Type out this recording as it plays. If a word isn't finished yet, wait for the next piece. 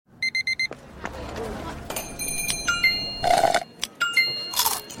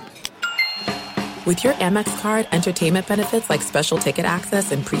With your Amex card, entertainment benefits like special ticket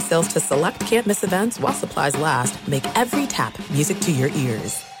access and pre-sales to select can't-miss events while supplies last make every tap music to your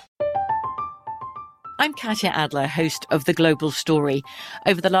ears. I'm Katya Adler, host of The Global Story.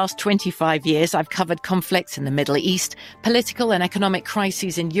 Over the last 25 years, I've covered conflicts in the Middle East, political and economic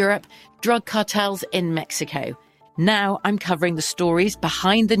crises in Europe, drug cartels in Mexico. Now I'm covering the stories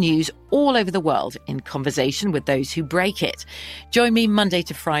behind the news all over the world in conversation with those who break it. Join me Monday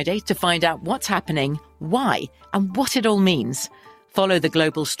to Friday to find out what's happening, why, and what it all means. Follow The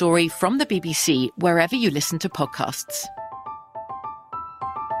Global Story from the BBC wherever you listen to podcasts.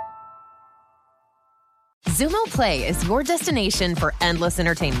 Xumo Play is your destination for endless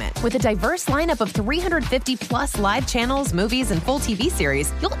entertainment. With a diverse lineup of 350 plus live channels, movies, and full TV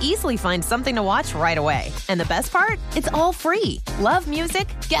series, you'll easily find something to watch right away. And the best part? It's all free. Love music?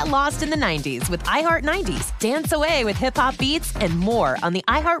 Get lost in the 90s with iHeart 90s. Dance away with hip-hop beats and more on the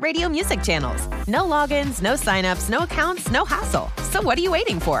iHeartRadio music channels. No logins, no signups, no accounts, no hassle. So what are you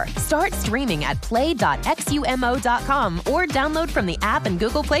waiting for? Start streaming at play.xumo.com or download from the app and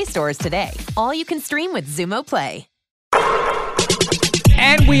Google Play stores today. All you can stream with Xumo Play.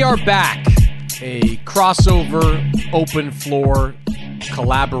 And we are back. A crossover, open floor,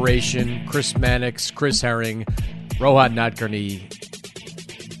 collaboration. Chris Mannix, Chris Herring, Rohan Nadkarni,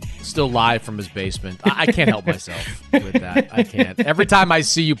 still live from his basement. I can't help myself with that. I can't. Every time I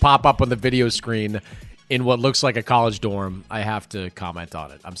see you pop up on the video screen in what looks like a college dorm, I have to comment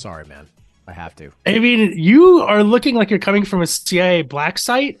on it. I'm sorry, man. I have to. I mean, you are looking like you're coming from a CIA black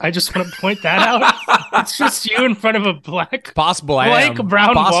site. I just want to point that out. It's just you in front of a black, possible, blank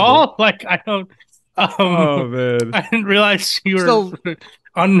brown wall. Like, I don't. Oh man! I didn't realize you were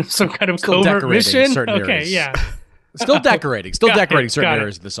on some kind of covert mission. Okay, areas. Yeah. Still decorating certain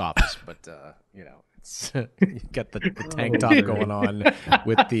areas of this office, but you know, it's you get the tank top going on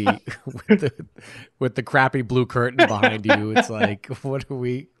with the crappy blue curtain behind you. It's like, what are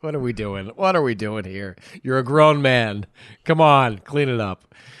we doing? What are we doing here? You're a grown man. Come on, clean it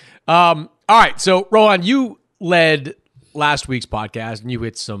up. All right, so Rohan, you led last week's podcast and you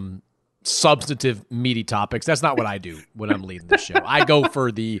hit some substantive, meaty topics. That's not what I do when I'm leading the show. I go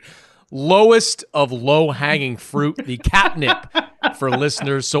for the lowest of low-hanging fruit, the catnip for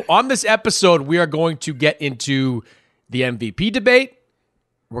listeners. So on this episode, we are going to get into the MVP debate.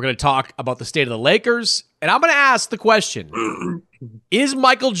 We're going to talk about the state of the Lakers. And I'm going to ask the question, is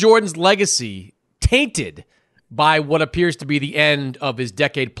Michael Jordan's legacy tainted by what appears to be the end of his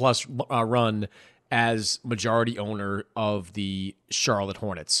decade-plus run as majority owner of the Charlotte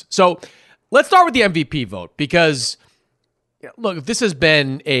Hornets? So let's start with the MVP vote, because look, this has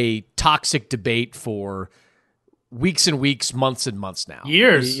been a toxic debate for weeks and weeks, months and months now.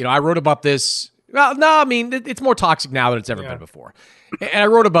 Years. You know, I wrote about this. Well, no, I mean, it's more toxic now than it's ever been before. And I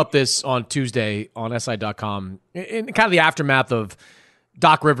wrote about this on Tuesday on SI.com in kind of the aftermath of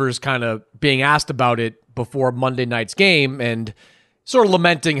Doc Rivers kind of being asked about it before Monday night's game and sort of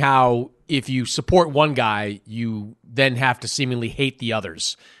lamenting how if you support one guy, you then have to seemingly hate the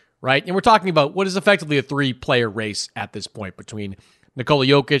others. Right? And we're talking about what is effectively a three-player race at this point between Nikola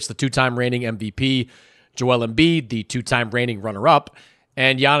Jokic, the two-time reigning MVP, Joel Embiid, the two-time reigning runner-up,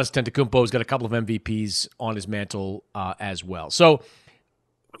 and Giannis Antetokounmpo's got a couple of MVPs on his mantle as well. So,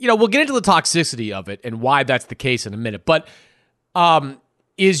 you know, we'll get into the toxicity of it and why that's the case in a minute. But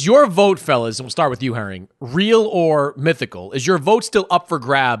is your vote, fellas, and we'll start with you, Herring, real or mythical? Is your vote still up for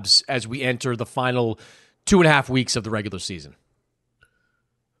grabs as we enter the final 2.5 weeks of the regular season?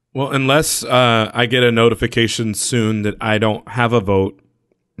 Well, unless I get a notification soon that I don't have a vote.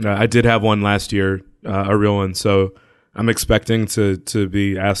 I did have one last year, a real one, so I'm expecting to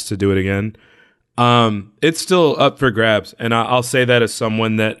be asked to do it again. It's still up for grabs, and I'll say that as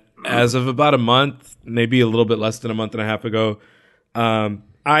someone that, as of about a month, maybe a little bit less than a month and a half ago,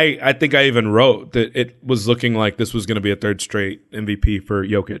 I think I even wrote that it was looking like this was going to be a third straight MVP for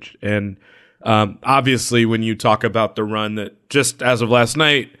Jokic. And obviously, when you talk about the run that just as of last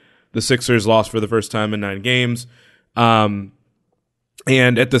night, the Sixers lost for the first time in 9 games. And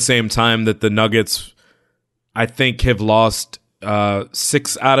at the same time that the Nuggets, I think, have lost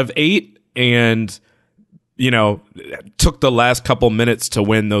 6 out of 8 and, you know, took the last couple minutes to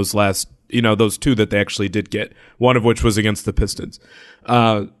win those last, you know, those 2 that they actually did get, one of which was against the Pistons.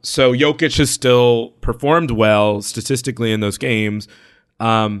 So Jokic has still performed well statistically in those games.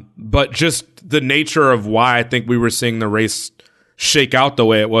 But just the nature of why I think we were seeing the race shake out the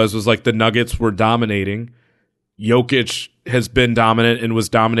way it was like the Nuggets were dominating. Jokic has been dominant and was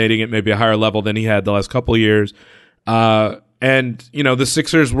dominating at maybe a higher level than he had the last couple of years. And, you know, the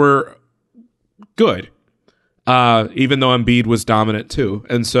Sixers were good. even though Embiid was dominant too.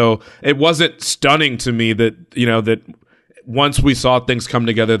 And so it wasn't stunning to me that, that once we saw things come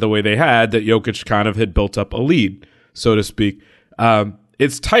together the way they had, that Jokic kind of had built up a lead, so to speak.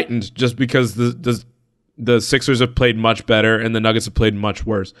 It's tightened just because the Sixers have played much better and the Nuggets have played much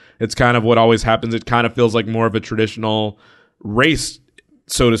worse. It's kind of what always happens. It kind of feels like more of a traditional race,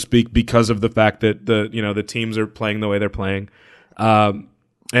 so to speak, because of the fact that the teams are playing the way they're playing.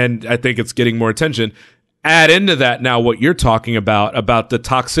 And I think it's getting more attention. Add into that now what you're talking about the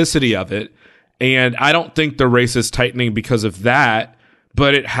toxicity of it. And I don't think the race is tightening because of that,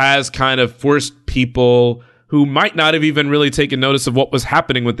 but it has kind of forced people who might not have even really taken notice of what was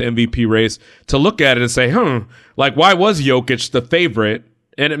happening with the MVP race to look at it and say, like, why was Jokic the favorite?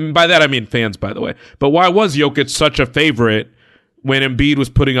 And by that, I mean fans, by the way. But why was Jokic such a favorite when Embiid was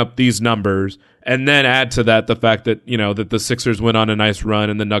putting up these numbers? And then add to that the fact that, that the Sixers went on a nice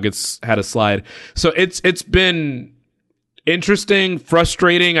run and the Nuggets had a slide. So it's been interesting,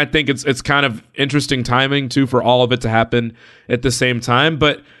 frustrating. I think it's kind of interesting timing, too, for all of it to happen at the same time.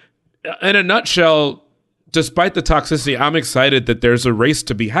 But in a nutshell, despite the toxicity, I'm excited that there's a race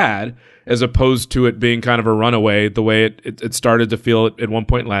to be had as opposed to it being kind of a runaway the way it started to feel at one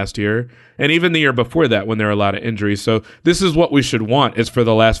point last year and even the year before that when there were a lot of injuries. So this is what we should want, is for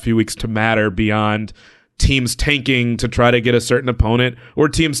the last few weeks to matter beyond teams tanking to try to get a certain opponent or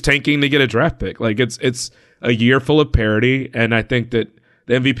teams tanking to get a draft pick. Like it's a year full of parity, and I think that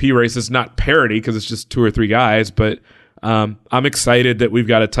the MVP race is not parity because it's just 2 or 3 guys, but I'm excited that we've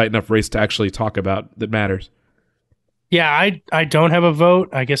got a tight enough race to actually talk about that matters. Yeah, I don't have a vote.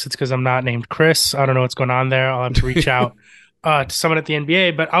 I guess it's because I'm not named Chris. I don't know what's going on there. I'll have to reach out to someone at the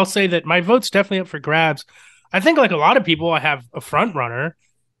NBA. But I'll say that my vote's definitely up for grabs. I think, like a lot of people, I have a front runner.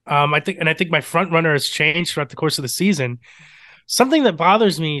 I think my front runner has changed throughout the course of the season. Something that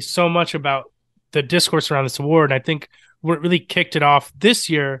bothers me so much about the discourse around this award, and I think what really kicked it off this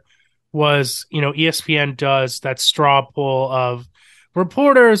year was, ESPN does that straw poll of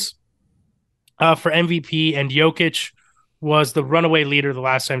reporters for MVP, and Jokic was the runaway leader the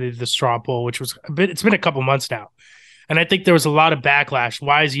last time they did the straw poll, which was it's been a couple months now. And I think there was a lot of backlash.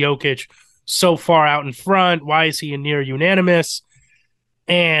 Why is Jokic so far out in front? Why is he a near unanimous?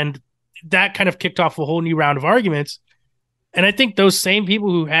 And that kind of kicked off a whole new round of arguments. And I think those same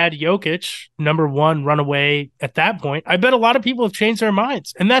people who had Jokic number one runaway at that point, I bet a lot of people have changed their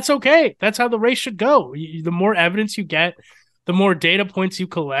minds. And that's okay. That's how the race should go. The more evidence you get, the more data points you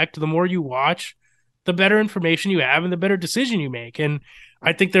collect, the more you watch, the better information you have and the better decision you make. And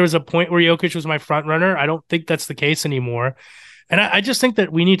I think there was a point where Jokic was my front runner. I don't think that's the case anymore. And I just think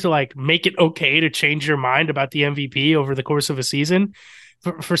that we need to make it okay to change your mind about the MVP over the course of a season.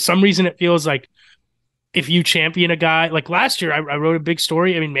 For some reason, it feels like if you champion a guy, like last year, I wrote a big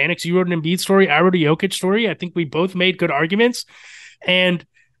story. I mean, Mannix, you wrote an Embiid story. I wrote a Jokic story. I think we both made good arguments. And,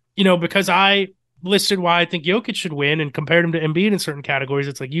 because I listed why I think Jokic should win and compared him to Embiid in certain categories,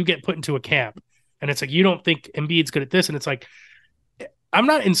 it's like you get put into a camp. And it's like, you don't think Embiid's good at this. And it's like, I'm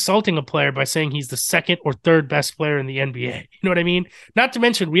not insulting a player by saying he's the second or third best player in the NBA. You know what I mean? Not to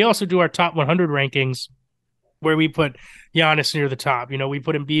mention, we also do our top 100 rankings where we put Giannis near the top. We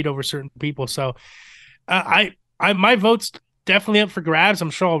put Embiid over certain people. So my vote's definitely up for grabs.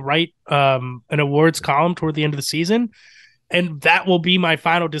 I'm sure I'll write an awards column toward the end of the season, and that will be my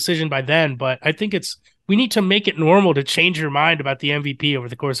final decision by then. But I think we need to make it normal to change your mind about the MVP over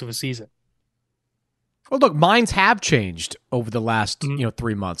the course of a season. Well, look, minds have changed over the last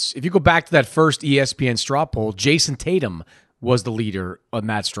 3 months. If you go back to that first ESPN straw poll, Jason Tatum was the leader on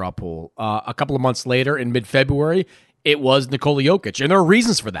that straw poll. A couple of months later, in mid-February, it was Nikola Jokic. And there are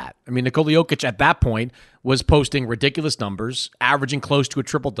reasons for that. I mean, Nikola Jokic at that point was posting ridiculous numbers, averaging close to a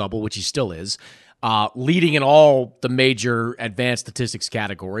triple-double, which he still is, leading in all the major advanced statistics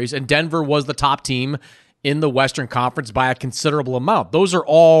categories. And Denver was the top team in the Western Conference by a considerable amount. Those are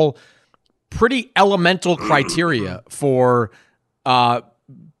all pretty elemental criteria for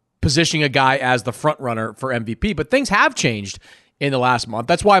positioning a guy as the front runner for MVP. But things have changed in the last month.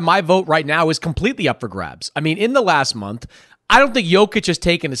 That's why my vote right now is completely up for grabs. I mean, in the last month, I don't think Jokic has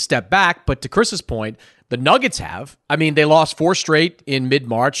taken a step back, but to Chris's point, the Nuggets have. I mean, they lost 4 straight in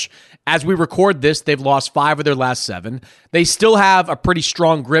mid-March. As we record this, they've lost 5 of their last 7. They still have a pretty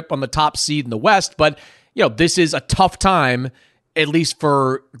strong grip on the top seed in the West, but this is a tough time, at least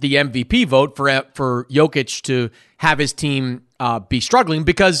for the MVP vote, for Jokic to have his team be struggling,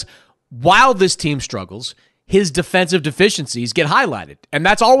 because while this team struggles, his defensive deficiencies get highlighted. And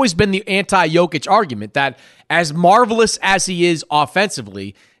that's always been the anti-Jokic argument, that as marvelous as he is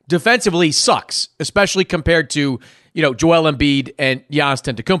offensively, defensively he sucks, especially compared to Joel Embiid and Giannis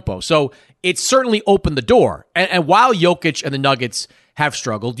Antetokounmpo. So it's certainly opened the door. And while Jokic and the Nuggets have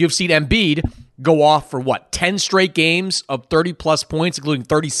struggled, you've seen Embiid go off for 10 straight games of 30-plus points, including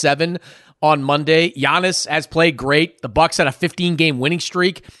 37 on Monday. Giannis has played great. The Bucks had a 15-game winning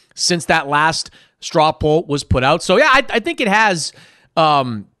streak since that last straw poll was put out. So, yeah, I think it has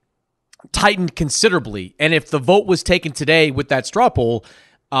tightened considerably. And if the vote was taken today with that straw poll,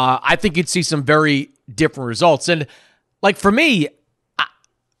 I think you'd see some very different results. And, for me,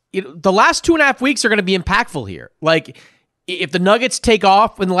 the last 2.5 weeks are going to be impactful here. If the Nuggets take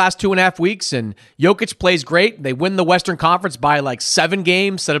off in the last 2.5 weeks and Jokic plays great, they win the Western Conference by 7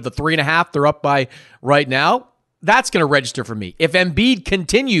 games instead of the 3.5 they're up by right now, that's going to register for me. If Embiid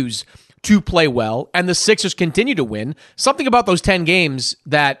continues to play well and the Sixers continue to win, something about those 10 games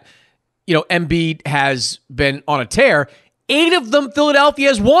that, Embiid has been on a tear, 8 of them Philadelphia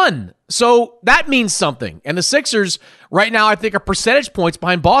has won. So that means something. And the Sixers right now, I think, are percentage points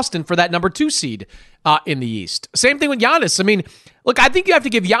behind Boston for that number 2 seed in the East. Same thing with Giannis. I mean, look, I think you have to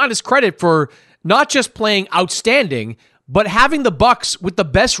give Giannis credit for not just playing outstanding, but having the Bucks with the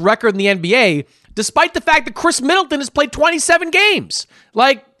best record in the NBA, despite the fact that Chris Middleton has played 27 games.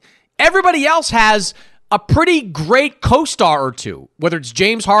 Everybody else has a pretty great co-star or two, whether it's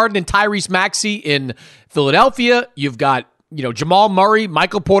James Harden and Tyrese Maxey in Philadelphia. You've got Jamal Murray,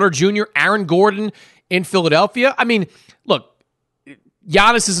 Michael Porter Jr., Aaron Gordon in Philadelphia. I mean, look,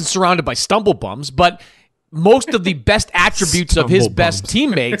 Giannis isn't surrounded by stumble bums, but most of the best attributes of his best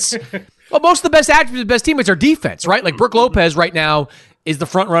teammates, most of the best attributes of his best teammates are defense, right? Brook Lopez right now is the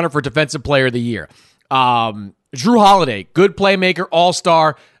front runner for Defensive Player of the Year. Drew Holiday, good playmaker,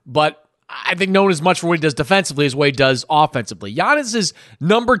 all-star, but I think known as much for what he does defensively as what he does offensively. Giannis's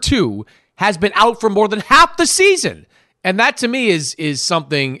number 2 has been out for more than half the season. And that, to me, is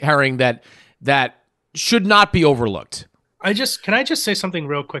something, Herring, that should not be overlooked. Can I just say something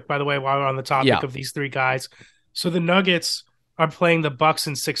real quick, by the way, while we're on the topic of these 3 guys? So the Nuggets are playing the Bucks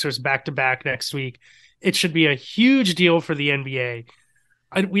and Sixers back-to-back next week. It should be a huge deal for the NBA.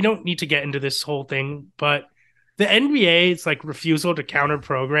 We don't need to get into this whole thing, but the NBA's refusal to counter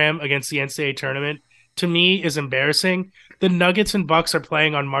program against the NCAA tournament, to me, is embarrassing. The Nuggets and Bucks are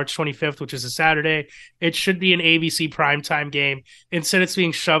playing on March 25th, which is a Saturday. It should be an ABC primetime game. Instead, it's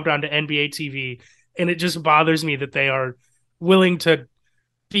being shoved onto NBA TV. And it just bothers me that they are willing to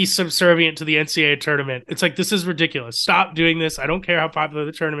be subservient to the NCAA tournament. It's this is ridiculous. Stop doing this. I don't care how popular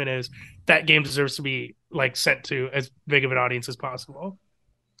the tournament is. That game deserves to be sent to as big of an audience as possible.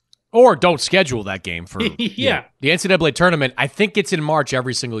 Or don't schedule that game for the NCAA tournament. I think it's in March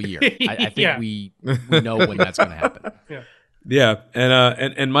every single year. I think we know when that's going to happen. Yeah,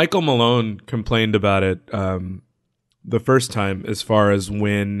 and Michael Malone complained about it the first time, as far as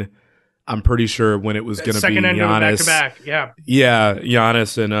when I'm pretty sure when it was going to be Giannis, back-to-back.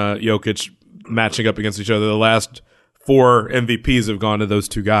 Giannis and Jokic matching up against each other. The last 4 MVPs have gone to those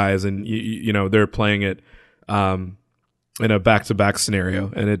 2 guys, and they're playing it in a back-to-back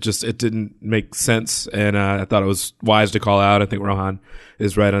scenario, and it didn't make sense, and I thought it was wise to call out. I think Rohan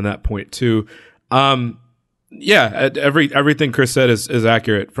is right on that point too. Everything Chris said is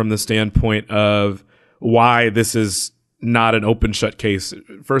accurate from the standpoint of why this is not an open shut case.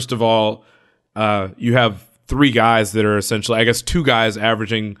 First of all, you have 3 guys that are essentially, I guess 2 guys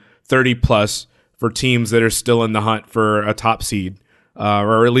averaging 30 plus for teams that are still in the hunt for a top seed,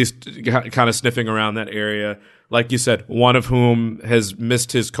 or at least kind of sniffing around that area. Like you said, one of whom has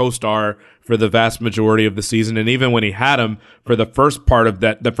missed his co-star for the vast majority of the season. And even when he had him for the first part of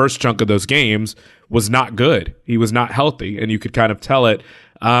that, the first chunk of those games was not good. He was not healthy, and you could kind of tell it.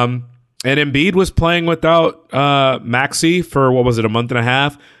 And Embiid was playing without Maxey for, a month and a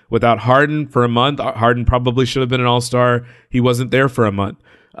half, without Harden for a month. Harden probably should have been an all-star. He wasn't there for a month.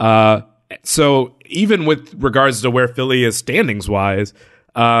 So even with regards to where Philly is standings-wise,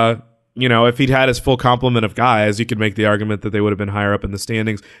 if he'd had his full complement of guys, you could make the argument that they would have been higher up in the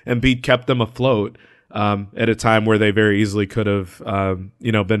standings. Embiid kept them afloat at a time where they very easily could have,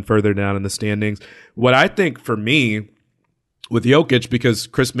 been further down in the standings. What I think for me with Jokic, because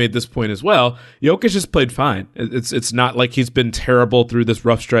Chris made this point as well, Jokic has played fine. It's not like he's been terrible through this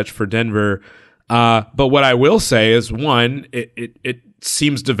rough stretch for Denver. But what I will say is, one, it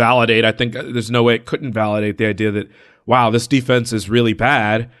seems to validate, I think there's no way it couldn't validate the idea that, wow, this defense is really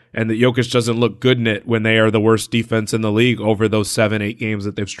bad, and that Jokic doesn't look good in it when they are the worst defense in the league over those 7-8 games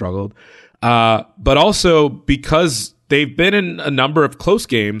that they've struggled. But also because they've been in a number of close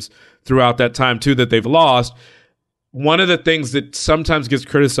games throughout that time too that they've lost. one of the things that sometimes gets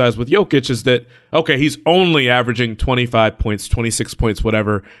criticized with Jokic is that, okay, he's only averaging 25 points, 26 points,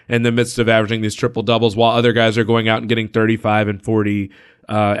 whatever, in the midst of averaging these triple doubles while other guys are going out and getting 35 and 40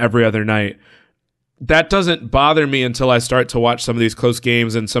 every other night. That doesn't bother me until I start to watch some of these close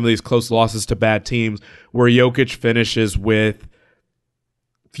games and some of these close losses to bad teams where Jokic finishes with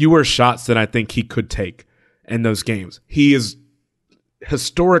fewer shots than I think he could take in those games. He is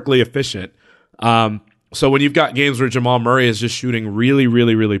historically efficient. So when you've got games where Jamal Murray is just shooting really,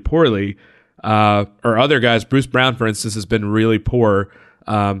 really, really poorly, or other guys, Bruce Brown, for instance, has been really poor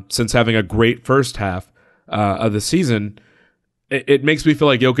since having a great first half of the season, it makes me feel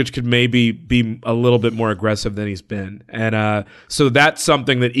like Jokic could maybe be a little bit more aggressive than he's been. And so that's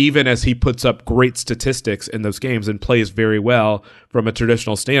something that even as he puts up great statistics in those games and plays very well from a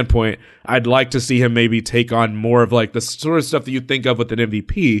traditional standpoint, I'd like to see him maybe take on more of like the sort of stuff that you think of with an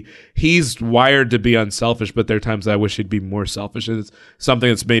MVP. He's wired to be unselfish, but there are times I wish he'd be more selfish. And it's something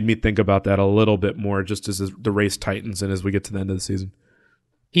that's made me think about that a little bit more just as the race tightens and as we get to the end of the season.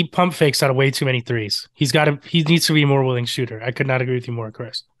 He pump fakes out of way too many threes. He needs to be a more willing shooter. I could not agree with you more,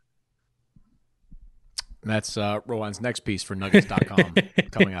 Chris. That's Rowan's next piece for Nuggets.com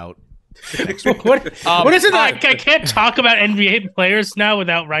coming out. What is it like? I can't talk about NBA players now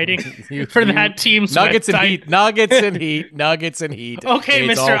without writing for that team's Nuggets website. and Heat. Nuggets and Heat. Nuggets and Heat. Okay, It's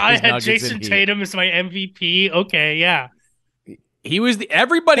mister, I always had Nuggets Jason and Heat. Tatum as my MVP. Okay, yeah. He was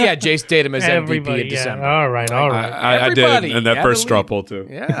everybody had Jason Tatum as MVP Everybody, in December. Yeah. All right. I did in that first straw poll too.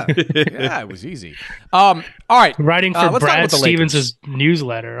 Yeah, it was easy. All right, Writing for let's talk Brad about the Lakers. Stevens'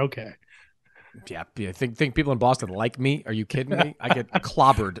 newsletter. Okay. Yeah, think people in Boston like me? Are you kidding me? I get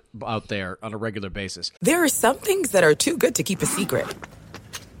clobbered out there on a regular basis. There are some things that are too good to keep a secret.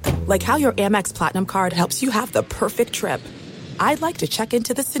 Like how your Amex Platinum card helps you have the perfect trip. I'd like to check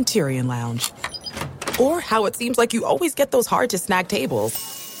into the Centurion Lounge. Or how it seems like you always get those hard-to-snag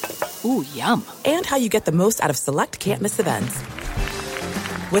tables. Ooh, yum. And how you get the most out of select can't-miss events.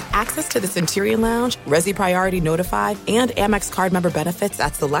 With access to the Centurion Lounge, Resi Priority Notified, and Amex card member benefits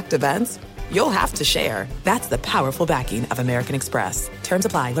at select events, you'll have to share. That's the powerful backing of American Express. Terms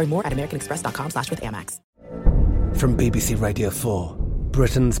apply. Learn more at americanexpress.com/withAmex. From BBC Radio 4,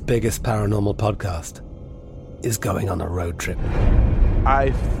 Britain's biggest paranormal podcast is going on a road trip.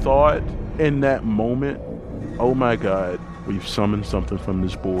 I thought in that moment, oh my God, we've summoned something from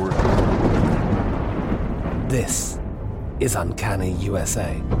this board. This is Uncanny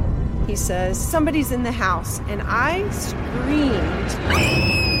USA. He says, somebody's in the house, and I screamed.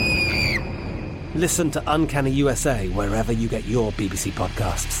 Listen to Uncanny USA wherever you get your BBC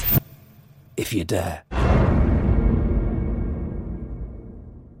podcasts, if you dare.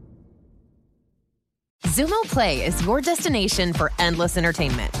 Zumo Play is your destination for endless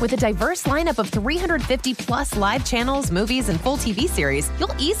entertainment. With a diverse lineup of 350 plus live channels, movies, and full TV series,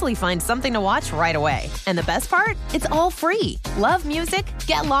 you'll easily find something to watch right away. And the best part? It's all free. Love music?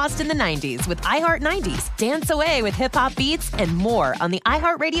 Get lost in the 90s with iHeart 90s, dance away with hip hop beats, and more on the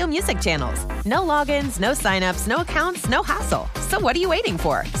iHeartRadio music channels. No logins, no signups, no accounts, no hassle. So what are you waiting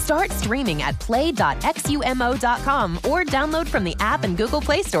for? Start streaming at play.xumo.com or download from the app and Google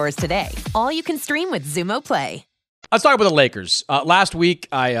Play stores today. All you can stream with Zumo Play. Let's talk about the Lakers. Last week,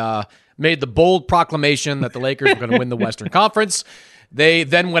 I made the bold proclamation that the Lakers were going to win the Western Conference. They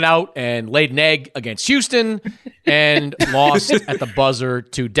then went out and laid an egg against Houston and lost at the buzzer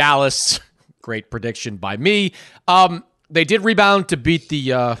to Dallas. Great prediction by me. They did rebound to beat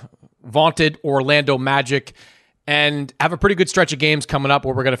the vaunted Orlando Magic and have a pretty good stretch of games coming up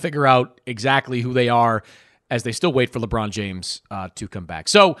where we're going to figure out exactly who they are as they still wait for LeBron James to come back.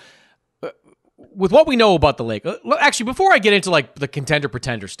 So, with what we know about the Lakers, actually, before I get into like the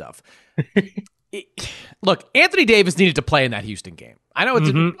contender-pretender stuff, look, Anthony Davis needed to play in that Houston game. I know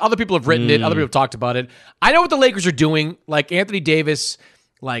it's other people have written it, other people have talked about it. I know what the Lakers are doing. Like Anthony Davis,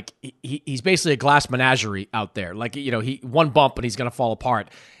 like he's basically a glass menagerie out there. Like he one bump and he's going to fall apart.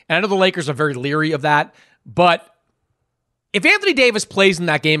 And I know the Lakers are very leery of that, but if Anthony Davis plays in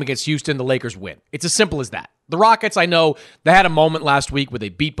that game against Houston, the Lakers win. It's as simple as that. The Rockets, I know they had a moment last week where they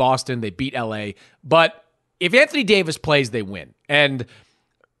beat Boston, they beat LA, but if Anthony Davis plays, they win. And,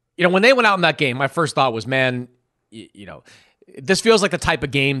 when they went out in that game, my first thought was, man, this feels like the type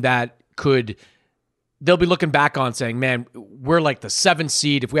of game that they'll be looking back on saying, man, we're like the 7th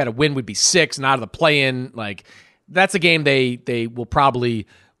seed. If we had a win, we'd be 6 and out of the play-in. Like, that's a game they will probably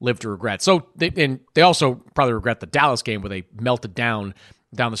live to regret. So they also probably regret the Dallas game where they melted down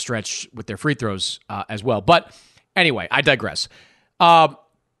the stretch with their free throws as well. But anyway, I digress.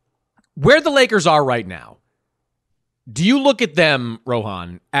 Where the Lakers are right now, Do you look at them,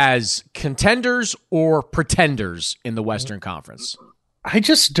 Rohan, as contenders or pretenders in the Western Conference? I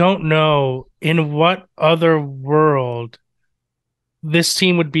just don't know in what other world this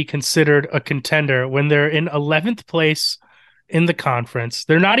team would be considered a contender when they're in 11th place in the conference.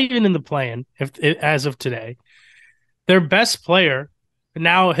 They're not even in the play-in as of today. Their best player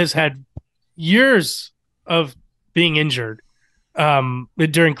now has had years of being injured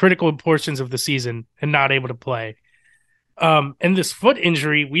during critical portions of the season and not able to play. And this foot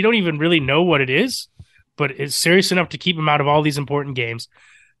injury, we don't even really know what it is, but it's serious enough to keep him out of all these important games.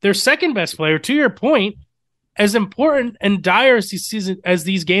 Their second best player, to your point, as important and dire as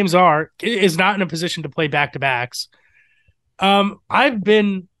these games are, is not in a position to play back-to-backs. I'll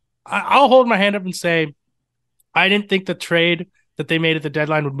hold my hand up and say I didn't think the trade that they made at the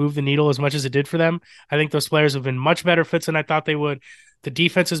deadline would move the needle as much as it did for them. I think those players have been much better fits than I thought they would. The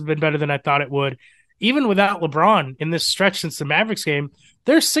defense has been better than I thought it would. Even without LeBron in this stretch since the Mavericks game,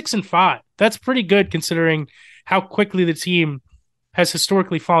 they're 6-5. That's pretty good considering how quickly the team has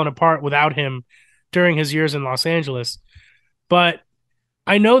historically fallen apart without him during his years in Los Angeles. But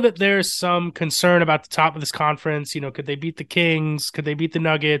I know that there's some concern about the top of this conference. You know, could they beat the Kings? Could they beat the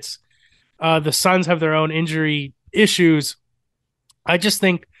Nuggets? The Suns have their own injury issues. I just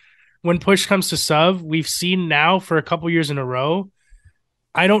think when push comes to shove, we've seen now for a couple years in a row,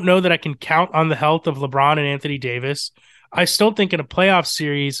 I don't know that I can count on the health of LeBron and Anthony Davis. I still think in a playoff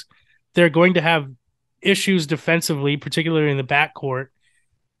series, they're going to have issues defensively, particularly in the backcourt.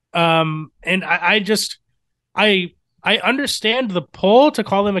 And I understand the pull to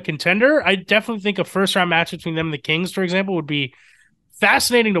call them a contender. I definitely think a first-round match between them and the Kings, for example, would be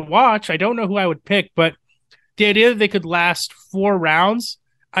fascinating to watch. I don't know who I would pick, but the idea that they could last 4 rounds,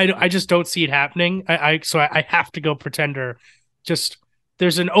 I just don't see it happening. So I have to go pretender. Just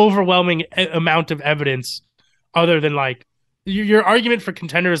there's an overwhelming amount of evidence other than like your argument for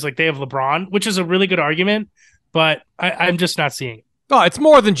contender is like they have LeBron, which is a really good argument, but I'm just not seeing it. Oh, it's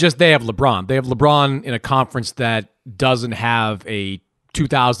more than just they have LeBron. They have LeBron in a conference that doesn't have a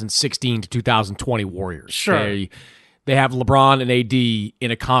 2016 to 2020 Warriors. Sure. They have LeBron and AD in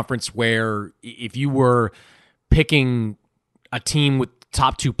a conference where if you were picking a team with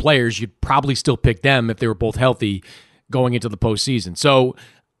top 2 players, you'd probably still pick them if they were both healthy going into the postseason. So,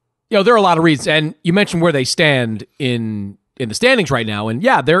 you know, there are a lot of reasons. And you mentioned where they stand in the standings right now. And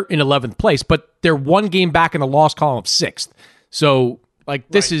yeah, they're in 11th place, but they're 1 game back in the loss column of 6th. So, like,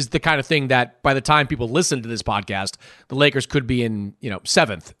 this is the kind of thing that by the time people listen to this podcast, the Lakers could be in,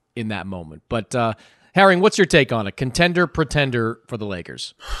 7th in that moment. But, Herring, what's your take on it? Contender, pretender for the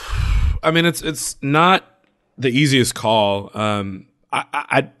Lakers? I mean, it's not the easiest call.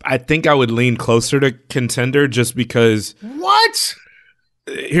 I think I would lean closer to contender just because. What?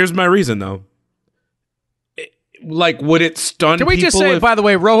 Here's my reason, though. Like, would it stun people? Can we just say, by the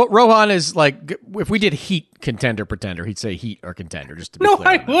way, Rohan is like, if we did Heat contender, pretender, he'd say Heat or contender, just to be clear. No,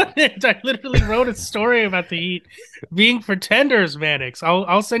 I wouldn't. I literally wrote a story about the Heat being pretenders, Mannix.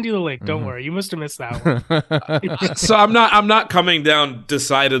 I'll send you the link. Don't worry. You must have missed that one. So I'm not coming down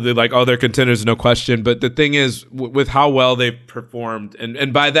decidedly like, oh, they're contenders, no question. But the thing is, with how well they've performed,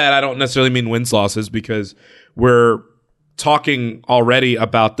 and by that, I don't necessarily mean wins, losses, because we're talking already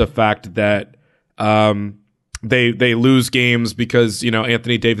about the fact that they lose games because,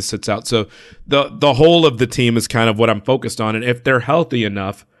 Anthony Davis sits out. So the whole of the team is kind of what I'm focused on. And if they're healthy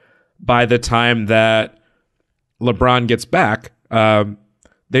enough by the time that LeBron gets back,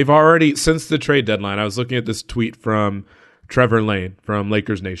 they've already, since the trade deadline, I was looking at this tweet from Trevor Lane from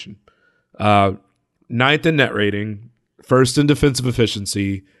Lakers Nation. 9th in net rating, 1st in defensive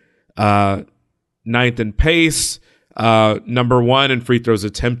efficiency, 9th in pace, number 1 in free throws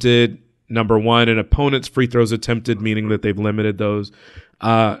attempted, number 1 in opponents' free throws attempted, meaning that they've limited those.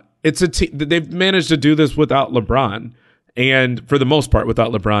 It's a team they've managed to do this without LeBron, and for the most part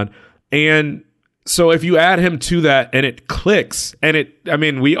without LeBron. And so if you add him to that and it clicks, what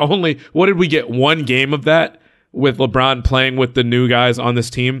did we get 1 game of that with LeBron playing with the new guys on this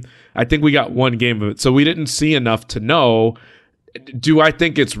team? I think we got 1 game of it. So we didn't see enough to know. Do I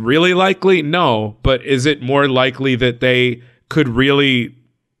think it's really likely? No. But is it more likely that they could really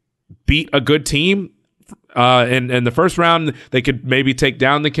beat a good team in the first round? They could maybe take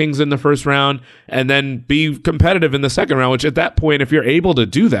down the Kings in the first round and then be competitive in the second round, which at that point, if you're able to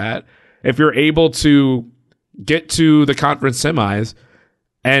do that, if you're able to get to the conference semis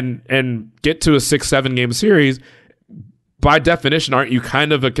and get to a 6-7 game series, by definition, aren't you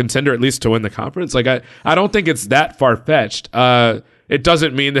kind of a contender at least to win the conference? Like, I don't think it's that far-fetched. it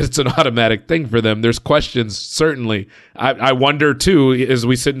doesn't mean that it's an automatic thing for them. There's questions, certainly. I wonder, too, as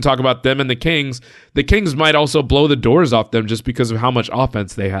we sit and talk about them and the Kings might also blow the doors off them just because of how much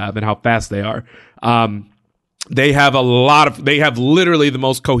offense they have and how fast they are. They have literally the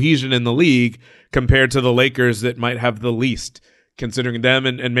most cohesion in the league compared to the Lakers that might have the least, considering them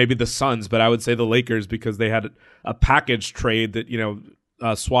and maybe the Suns. But I would say the Lakers, because they had a package trade that,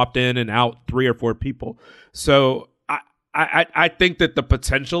 swapped in and out 3 or 4 people. So I think that the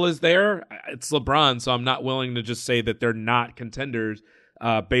potential is there. It's LeBron, so I'm not willing to just say that they're not contenders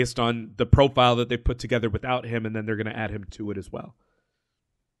based on the profile that they put together without him, and then they're going to add him to it as well.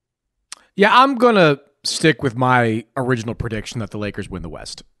 Yeah, I'm going to stick with my original prediction that the Lakers win the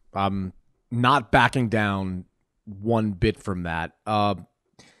West. I'm not backing down one bit from that.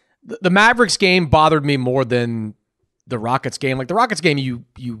 The Mavericks game bothered me more than the Rockets game. Like the Rockets game, you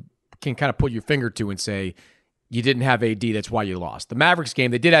can kind of put your finger to and say you didn't have AD, that's why you lost. The Mavericks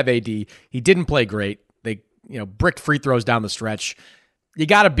game, they did have AD. He didn't play great. They bricked free throws down the stretch. You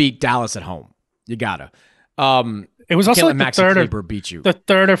got to beat Dallas at home. You got to. It was also like the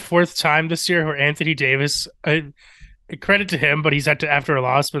third or fourth time this year where Anthony Davis, credit to him, but he's had to, after a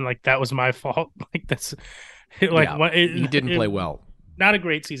loss, been like, that was my fault. Like that's he didn't play well. Not a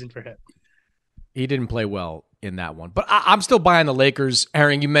great season for him. He didn't play well in that one. But I'm still buying the Lakers.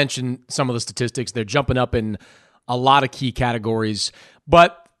 Aaron, you mentioned some of the statistics. They're jumping up in a lot of key categories.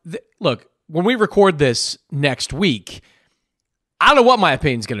 But look, when we record this next week, I don't know what my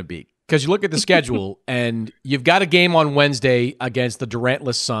opinion's going to be. Because you look at the schedule, and you've got a game on Wednesday against the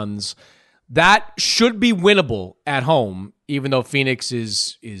Durantless Suns. That should be winnable at home, even though Phoenix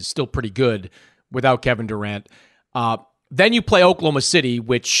is still pretty good without Kevin Durant. Then you play Oklahoma City,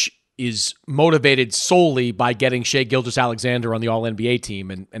 which is motivated solely by getting Shai Gilgeous-Alexander on the All-NBA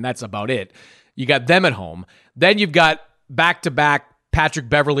team, and that's about it. You got them at home. Then you've got back-to-back Patrick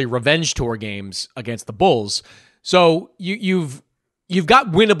Beverley revenge tour games against the Bulls. So you've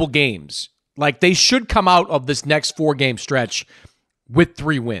got winnable games. Like, they should come out of this next 4-game stretch with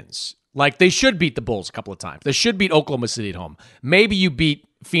 3 wins. Like, they should beat the Bulls a couple of times. They should beat Oklahoma City at home. Maybe you beat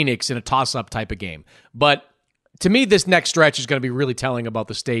Phoenix in a toss-up type of game. But to me, this next stretch is going to be really telling about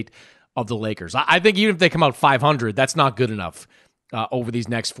the state of the Lakers. I think even if they come out 500, that's not good enough over these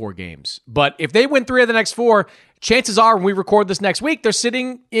next 4 games. But if they win 3 of the next 4, chances are when we record this next week, they're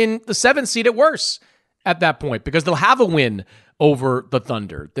sitting in the 7th seed at worst at that point, because they'll have a win over the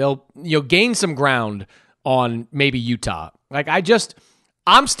Thunder. They'll gain some ground on maybe Utah. Like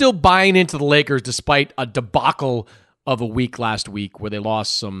I'm still buying into the Lakers despite a debacle of a week last week where they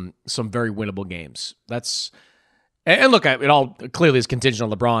lost some very winnable games. And look, it all clearly is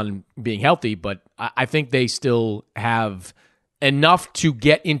contingent on LeBron being healthy, but I think they still have enough to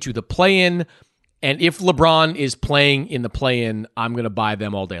get into the play-in. And if LeBron is playing in the play-in, I'm going to buy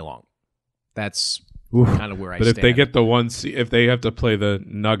them all day long. That's kind of where I stand. But if they get the 1 seed, if they have to play the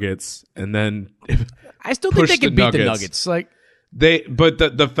Nuggets, and then I still think they can beat the Nuggets. Like but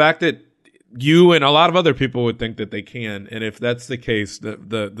the fact that you and a lot of other people would think that they can, and if that's the case,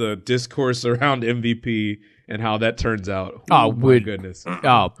 the discourse around MVP and how that turns out. My goodness.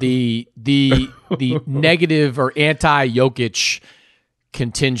 The negative or anti-Jokic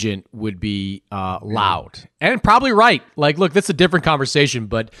contingent would be loud and probably right. Like, look, that's a different conversation,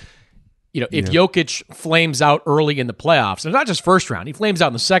 but if Jokic flames out early in the playoffs, and not just first round, he flames out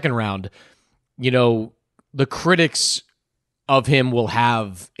in the second round, the critics of him will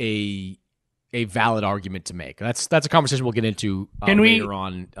have a valid argument to make. That's a conversation we'll get into later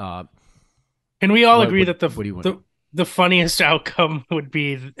on. Can we all agree that the funniest outcome would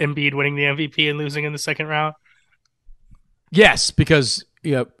be Embiid winning the MVP and losing in the second round? Yes, because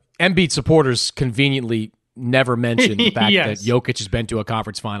Embiid supporters conveniently never mention the fact that Jokic has been to a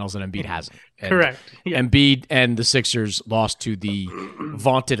conference finals and Embiid hasn't. And correct. Yeah. Embiid and the Sixers lost to the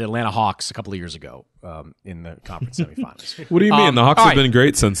vaunted Atlanta Hawks a couple of years ago in the conference semifinals. What do you mean? The Hawks have been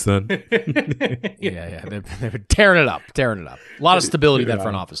great since then. Yeah. They've been tearing it up. A lot of stability in that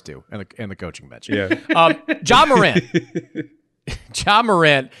front office too, and the coaching bench. Yeah. Ja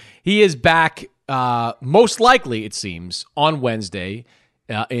Morant, he is back most likely, it seems, on Wednesday.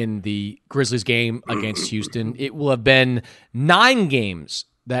 In the Grizzlies game against Houston. It will have been 9 games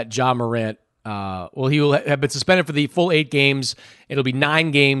that Ja Morant, he will have been suspended for the full 8 games. It'll be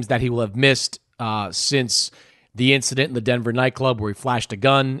 9 games that he will have missed since the incident in the Denver nightclub where he flashed a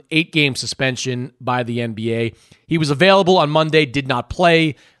gun. 8-game suspension by the NBA. He was available on Monday, did not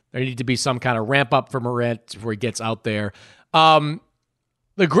play. There needed to be some kind of ramp up for Morant before he gets out there. The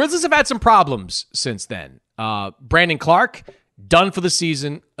Grizzlies have had some problems since then. Brandon Clark, done for the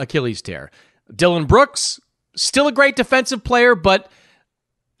season, Achilles tear. Dylan Brooks, still a great defensive player, but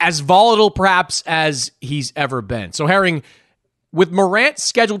as volatile perhaps as he's ever been. So Herring, with Morant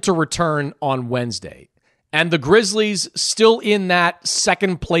scheduled to return on Wednesday and the Grizzlies still in that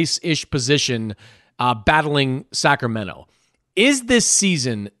second place-ish position battling Sacramento, is this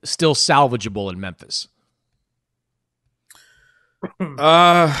season still salvageable in Memphis?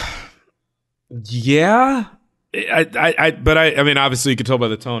 Yeah. I mean, obviously you can tell by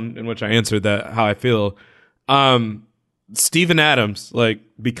the tone in which I answered that how I feel. Steven Adams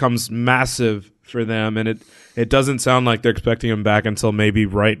becomes massive for them, and it doesn't sound like they're expecting him back until maybe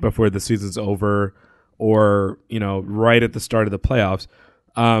right before the season's over, or right at the start of the playoffs.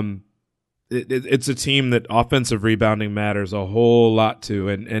 It's a team that offensive rebounding matters a whole lot to,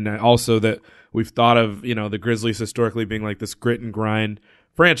 and also that we've thought of the Grizzlies historically being like this grit and grind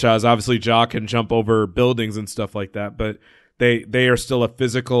franchise. Obviously, Ja can jump over buildings and stuff like that, but they are still a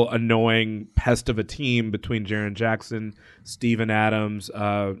physical, annoying pest of a team between Jaren Jackson, Steven Adams,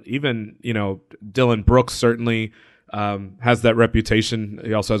 even Dylan Brooks certainly has that reputation.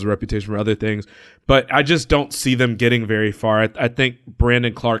 He also has a reputation for other things, but I just don't see them getting very far. I think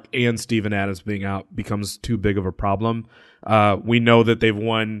Brandon Clark and Steven Adams being out becomes too big of a problem. We know that they've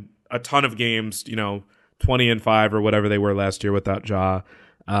won a ton of games, 20-5 or whatever they were last year without Ja.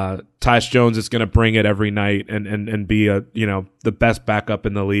 Tyus Jones is going to bring it every night and be the best backup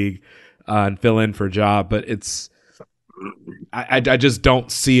in the league and fill in for Ja. But I just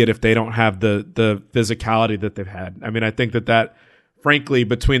don't see it if they don't have the physicality that they've had. I mean, I think that frankly,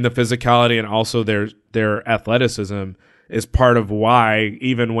 between the physicality and also their athleticism is part of why,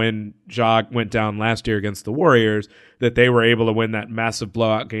 even when Ja went down last year against the Warriors, that they were able to win that massive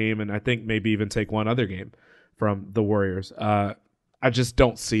blowout game, and I think maybe even take one other game from the Warriors. I just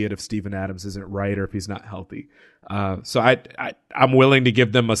don't see it if Steven Adams isn't right or if he's not healthy. So I'm willing to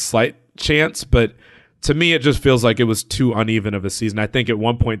give them a slight chance, but to me, it just feels like it was too uneven of a season. I think at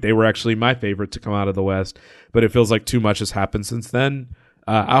one point they were actually my favorite to come out of the West, but it feels like too much has happened since then.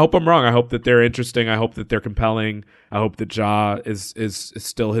 I hope I'm wrong. I hope that they're interesting. I hope that they're compelling. I hope that Ja is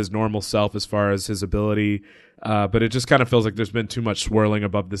still his normal self as far as his ability. But it just kind of feels like there's been too much swirling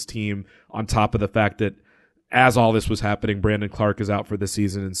above this team, on top of the fact that as all this was happening, Brandon Clark is out for the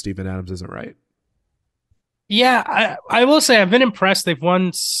season and Steven Adams isn't right. Yeah, I will say I've been impressed. They've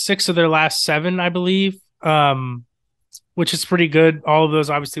won 6 of their last 7, I believe, which is pretty good. All of those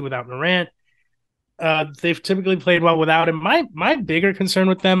obviously without Morant. They've typically played well without him. My bigger concern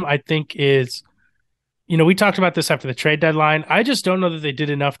with them, I think, is, we talked about this after the trade deadline. I just don't know that they did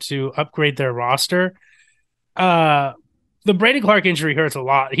enough to upgrade their roster. The Brandon Clark injury hurts a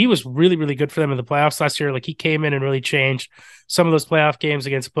lot. He was really, really good for them in the playoffs last year. He came in and really changed some of those playoff games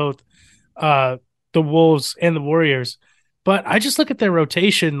against both the Wolves and the Warriors. But I just look at their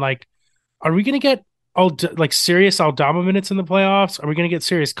rotation. Are we going to get serious Aldama minutes in the playoffs? Are we going to get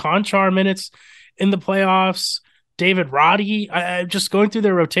serious Conchar minutes in the playoffs? David Roddy? I'm just going through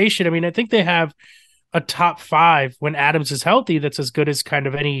their rotation. I mean, I think they have a top 5 when Adams is healthy that's as good as kind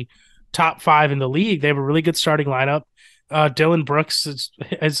of any top 5 in the league. They have a really good starting lineup. Dylan Brooks,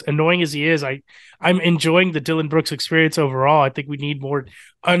 as annoying as he is, I'm enjoying the Dylan Brooks experience overall. I think we need more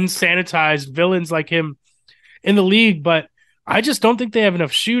unsanitized villains like him in the league, but I just don't think they have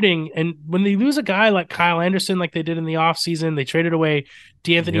enough shooting. And when they lose a guy like Kyle Anderson, like they did in the offseason, they traded away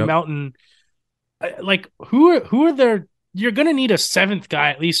DeAnthony Melton. Who are their? You're going to need a 7th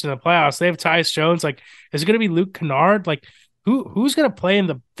guy at least in the playoffs. They have Tyus Jones. Is it going to be Luke Kennard? Who's going to play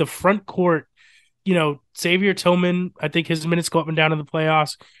in the front court? Xavier Tillman, I think his minutes go up and down in the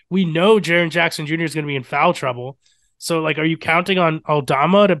playoffs. We know Jaren Jackson Jr. is going to be in foul trouble. So, are you counting on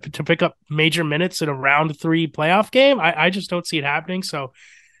Aldama to pick up major minutes in a round 3 playoff game? I just don't see it happening. So,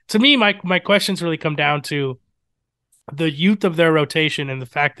 to me, my questions really come down to the youth of their rotation and the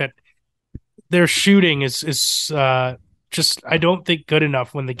fact that their shooting is just, I don't think, good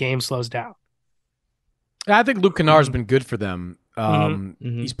enough when the game slows down. I think Luke Kennard's been good for them.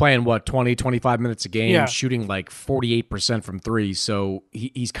 He's playing 20, 25 minutes a game, shooting 48% from 3. So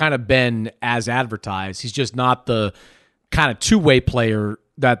he's kind of been as advertised. He's just not the kind of two-way player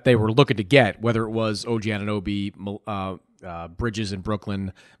that they were looking to get, whether it was OG Anunoby, Bridges in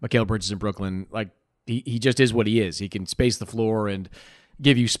Brooklyn, Mikal Bridges in Brooklyn. He just is what he is. He can space the floor and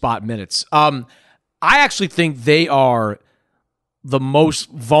give you spot minutes. I actually think they are the most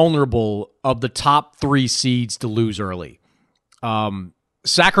vulnerable of the top 3 seeds to lose early.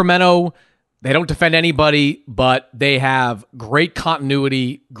 Sacramento, they don't defend anybody, but they have great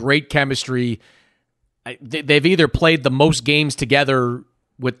continuity, great chemistry. They've either played the most games together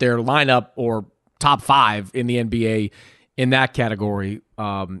with their lineup or top 5 in the NBA in that category.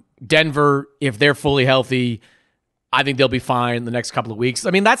 Denver, if they're fully healthy, I think they'll be fine the next couple of weeks.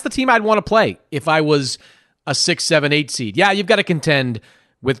 I mean, that's the team I'd want to play if I was a 6, 7, 8 seed. Yeah, you've got to contend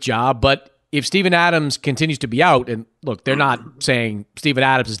with Ja, but if Steven Adams continues to be out, and look, they're not saying Steven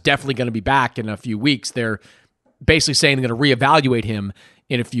Adams is definitely going to be back in a few weeks. They're basically saying they're going to reevaluate him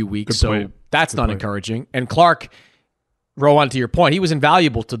in a few weeks. That's not encouraging. And Clark, Rowan, to your point, he was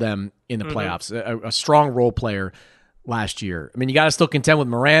invaluable to them in the playoffs, a strong role player last year. I mean, you got to still contend with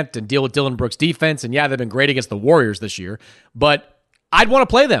Morant and deal with Dylan Brooks' defense. And yeah, they've been great against the Warriors this year, but I'd want to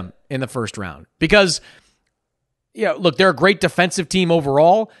play them in the first round because, look, they're a great defensive team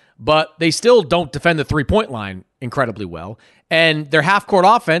overall, but they still don't defend the 3-point line incredibly well. And their half-court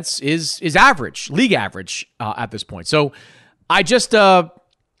offense is average, league average at this point. So I just,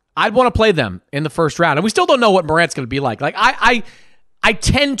 I'd want to play them in the first round. And we still don't know what Morant's going to be like. Like, I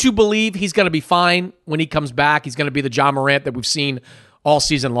tend to believe he's going to be fine when he comes back. He's going to be the John Morant that we've seen all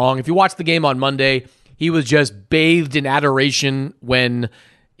season long. If you watch the game on Monday, he was just bathed in adoration when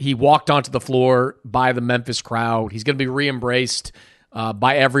he walked onto the floor by the Memphis crowd. He's going to be re-embraced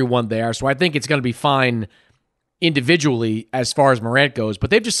by everyone there. So I think it's going to be fine individually as far as Morant goes.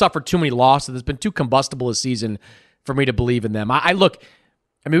 But they've just suffered too many losses. It's been too combustible a season for me to believe in them. I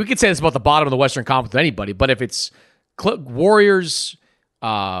mean, we could say this about the bottom of the Western Conference with anybody, but if it's Warriors,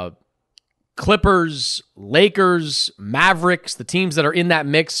 Clippers, Lakers, Mavericks, the teams that are in that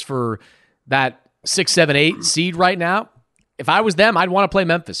mix for that 6, 7, 8 seed right now, if I was them, I'd want to play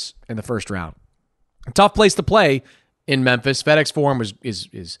Memphis in the first round. A tough place to play in Memphis. FedEx Forum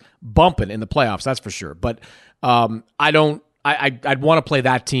is bumping in the playoffs, that's for sure. But I'd want to play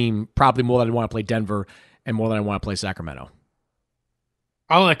that team probably more than I'd want to play Denver and more than I want to play Sacramento.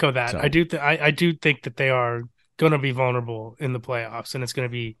 I'll echo that. So. I do think that they are going to be vulnerable in the playoffs, and it's going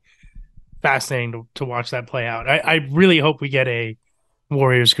to be fascinating to watch that play out. I really hope we get a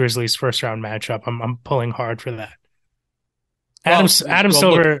Warriors-Grizzlies first-round matchup. I'm pulling hard for that. Adam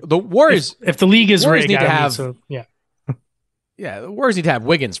Silver, look, the Warriors. If the league is rigged, need to have, the Warriors need to have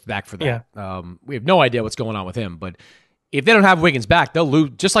Wiggins back for that. Yeah. We have no idea what's going on with him, but if they don't have Wiggins back, they'll lose.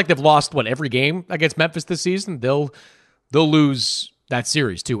 Just like they've lost every game against Memphis this season, they'll lose that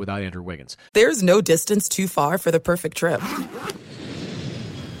series too without Andrew Wiggins. There's no distance too far for the perfect trip.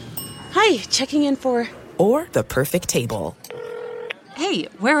 Hi, checking in for... Or the perfect table. Hey,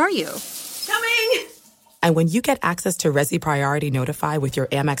 where are you? Coming! And when you get access to Resi Priority Notify with your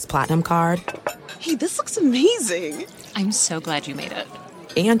Amex Platinum card... Hey, this looks amazing! I'm so glad you made it.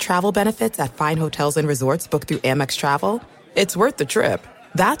 And travel benefits at fine hotels and resorts booked through Amex Travel, it's worth the trip.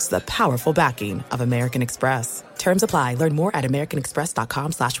 That's the powerful backing of American Express. Terms apply. Learn more at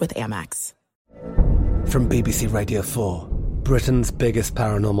americanexpress.com/withAmex. From BBC Radio 4, Britain's biggest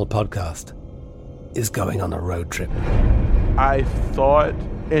paranormal podcast is going on a road trip. I thought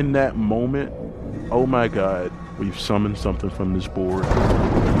in that moment, oh my God, we've summoned something from this board.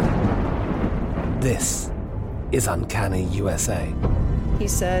 This is Uncanny USA. He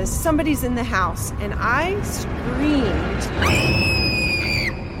says, somebody's in the house, and I screamed.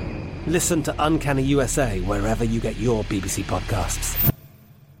 Listen to Uncanny USA wherever you get your BBC podcasts,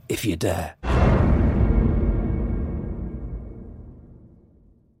 if you dare.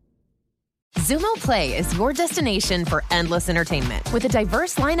 Zumo Play is your destination for endless entertainment. With a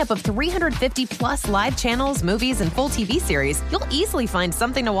diverse lineup of 350 plus live channels, movies, and full TV series, you'll easily find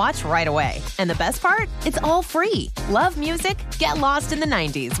something to watch right away. And the best part? It's all free. Love music? Get lost in the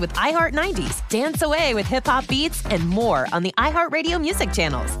 90s with iHeart 90s, dance away with hip-hop beats, and more on the iHeartRadio music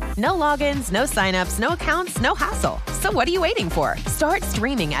channels. No logins, no signups, no accounts, no hassle. So what are you waiting for? Start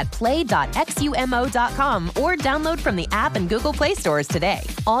streaming at play.xumo.com or download from the app and Google Play stores today.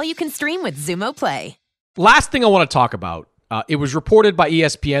 All you can stream with Zumo Play. Last thing I want to talk about, it was reported by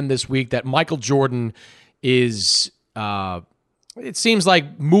ESPN this week that Michael Jordan is, it seems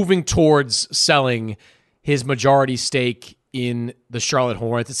like, moving towards selling his majority stake in the Charlotte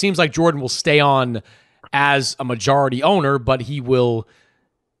Hornets. It seems like Jordan will stay on as a majority owner, but he will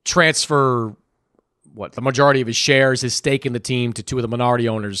transfer the majority of his shares, his stake in the team, to two of the minority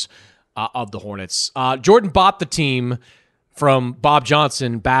owners of the Hornets. Jordan bought the team from Bob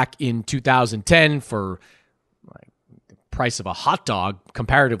Johnson back in 2010 for the price of a hot dog,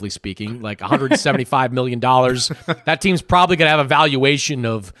 comparatively speaking, like $175 million. That team's probably going to have a valuation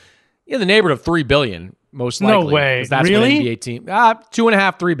of in the neighborhood of $3 billion, most likely. No way. That's really? What NBA team.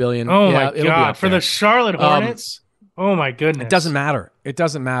 2.5, $3 billion. Oh, yeah, my God. For the Charlotte Hornets? Oh, my goodness. It doesn't matter. It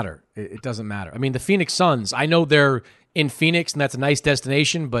doesn't matter. It doesn't matter. I mean, the Phoenix Suns, I know they're in Phoenix, and that's a nice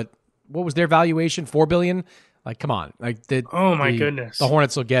destination, but what was their valuation? $4 billion? Like, come on. Like, goodness. The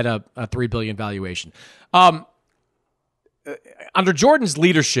Hornets will get a $3 billion valuation. Under Jordan's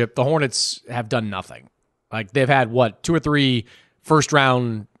leadership, the Hornets have done nothing. Like they've had two or three first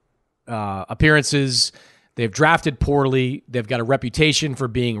round appearances. They've drafted poorly. They've got a reputation for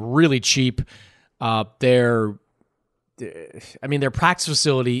being really cheap. Their practice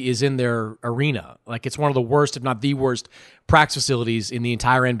facility is in their arena. Like it's one of the worst, if not the worst, practice facilities in the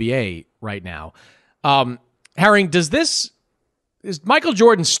entire NBA right now. Herring, is Michael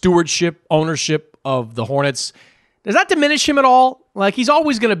Jordan's stewardship, ownership of the Hornets, does that diminish him at all? Like he's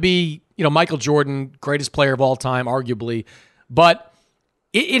always going to be, Michael Jordan, greatest player of all time, arguably, but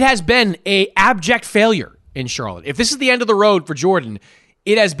it has been a abject failure in Charlotte. If this is the end of the road for Jordan,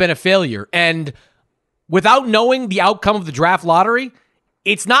 it has been a failure. And without knowing the outcome of the draft lottery,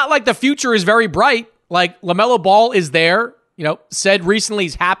 it's not like the future is very bright. Like LaMelo Ball is there, said recently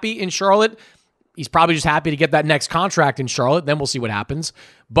he's happy in Charlotte. He's probably just happy to get that next contract in Charlotte. Then we'll see what happens.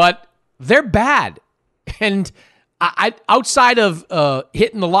 But they're bad. And I outside of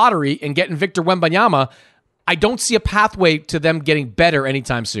hitting the lottery and getting Victor Wembanyama, I don't see a pathway to them getting better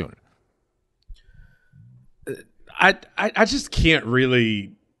anytime soon. I just can't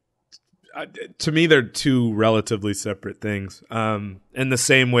really. To me, they're two relatively separate things. In the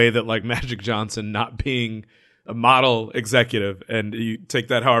same way that like Magic Johnson not being a model executive, and you take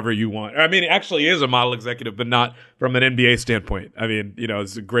that however you want. I mean, it actually is a model executive, but not from an NBA standpoint. I mean,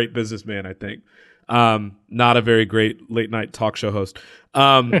 he's a great businessman, I think. Not a very great late night talk show host.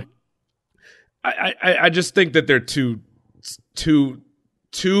 I just think that they're two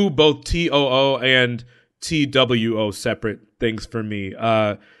both TOO and TWO separate things for me.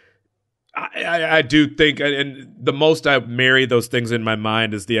 I do think, and the most I marry those things in my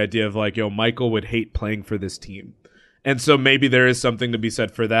mind is the idea of like, Michael would hate playing for this team. And so maybe there is something to be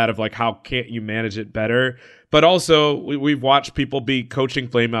said for that of like, how can't you manage it better? But also we've watched people be coaching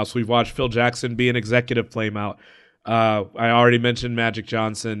flameouts. We've watched Phil Jackson be an executive flameout. I already mentioned Magic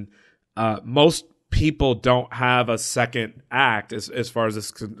Johnson. Most people don't have a second act as far as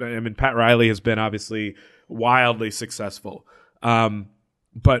this. I mean, Pat Riley has been obviously wildly successful.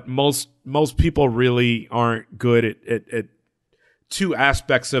 But most people really aren't good at two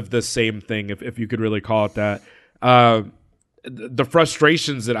aspects of the same thing, if you could really call it that. The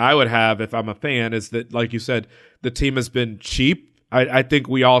frustrations that I would have if I'm a fan is that, like you said, the team has been cheap. I think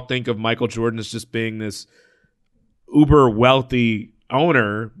we all think of Michael Jordan as just being this uber wealthy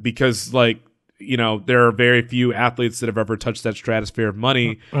owner because, like, there are very few athletes that have ever touched that stratosphere of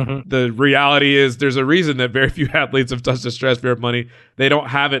money. Mm-hmm. The reality is there's a reason that very few athletes have touched the stratosphere of money. They don't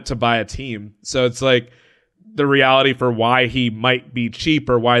have it to buy a team. So it's like the reality for why he might be cheap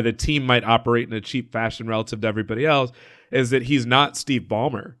or why the team might operate in a cheap fashion relative to everybody else is that he's not Steve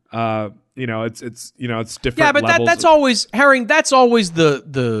Ballmer. It's different. Yeah, but that's always, Herring, that's always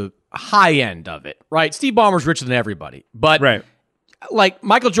the high end of it, right? Steve Ballmer's richer than everybody. But right. Like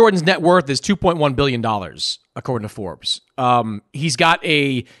Michael Jordan's net worth is $2.1 billion, according to Forbes. He's got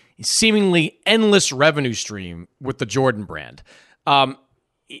a seemingly endless revenue stream with the Jordan brand.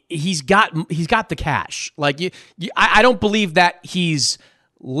 He's got the cash. Like I don't believe that he's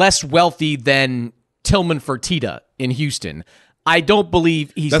less wealthy than Tillman Fertitta in Houston. I don't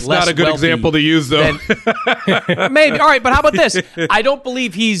believe he's That's less not a good wealthy example to use, though. Maybe. All right, but how about this? I don't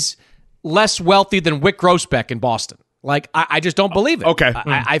believe he's less wealthy than Wick Grossbeck in Boston. Like, I just don't believe it. Okay.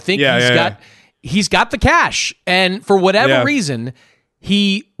 I think he's got the cash. And for whatever reason,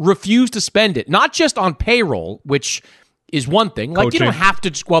 he refused to spend it. Not just on payroll, which is one thing. Like, you don't have to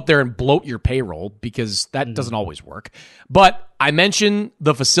just go out there and bloat your payroll because that doesn't always work. But I mentioned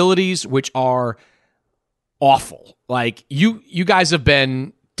the facilities, which are awful. Like, you guys have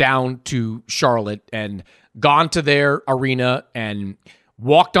been down to Charlotte and gone to their arena and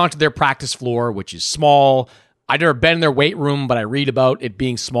walked onto their practice floor, which is small. I've never been in their weight room, but I read about it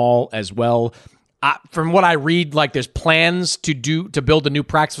being small as well. From what I read, like there's plans to build a new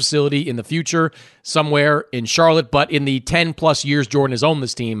practice facility in the future somewhere in Charlotte, but in the 10 plus years Jordan has owned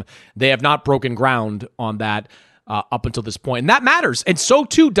this team, they have not broken ground on that up until this point. And that matters. And so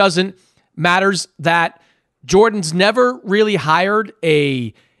too matters that Jordan's never really hired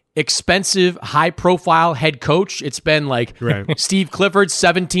a expensive, high profile head coach. It's been like Steve Clifford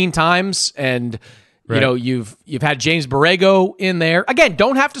 17 times and you've had James Borrego in there. Again,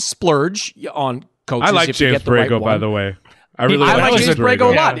 don't have to splurge on coaches. I like if James you get the Borrego, right by the way. I like James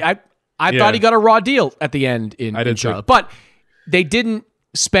Borrego a lot. I thought he got a raw deal at the end in Charlotte. But they didn't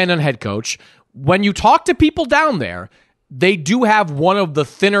spend on head coach. When you talk to people down there, they do have one of the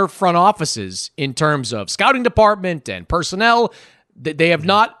thinner front offices in terms of scouting department and personnel. They have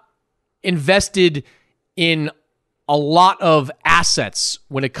not invested in a lot of assets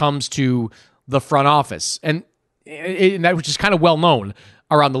when it comes to the front office. And which is kind of well known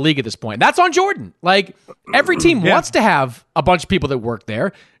around the league at this point. That's on Jordan. Like, every team wants to have a bunch of people that work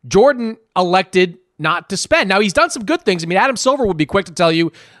there. Jordan elected not to spend. Now, he's done some good things. I mean, Adam Silver would be quick to tell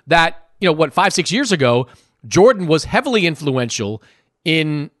you that, 5-6 years ago, Jordan was heavily influential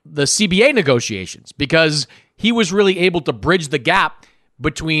in the CBA negotiations because he was really able to bridge the gap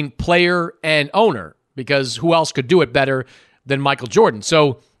between player and owner, because who else could do it better than Michael Jordan?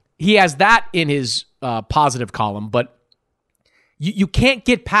 So he has that in his positive column, but you can't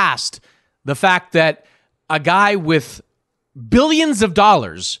get past the fact that a guy with billions of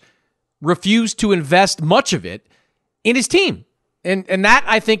dollars refused to invest much of it in his team. And that,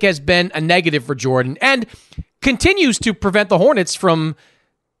 I think, has been a negative for Jordan and continues to prevent the Hornets from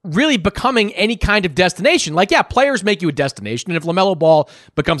really becoming any kind of destination. Like, yeah, players make you a destination, and if LaMelo Ball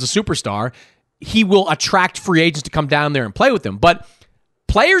becomes a superstar, he will attract free agents to come down there and play with him. But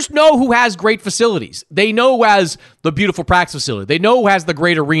players know who has great facilities. They know who has the beautiful practice facility. They know who has the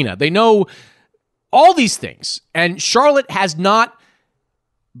great arena. They know all these things. And Charlotte has not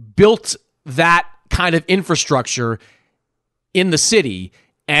built that kind of infrastructure in the city.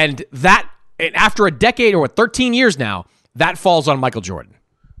 And that, after a decade or 13 years now, that falls on Michael Jordan.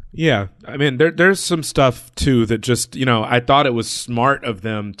 Yeah, I mean, there's some stuff, too, that just, I thought it was smart of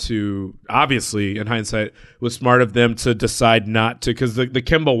them to, obviously, in hindsight, it was smart of them to decide not to, because the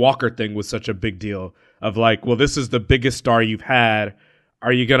Kemba Walker thing was such a big deal of like, well, this is the biggest star you've had.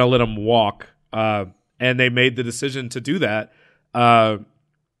 Are you going to let him walk? And they made the decision to do that. And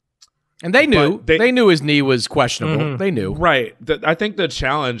they knew. They knew his knee was questionable. Mm-hmm. They knew. Right. I think the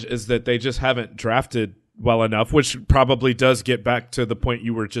challenge is that they just haven't drafted well enough, which probably does get back to the point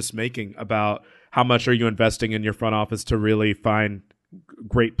you were just making about how much are you investing in your front office to really find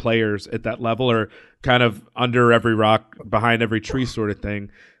great players at that level, or kind of under every rock, behind every tree sort of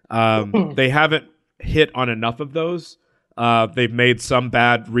thing. They haven't hit on enough of those. They've made some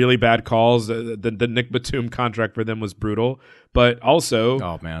really bad calls. The Nick Batum contract for them was brutal, but also,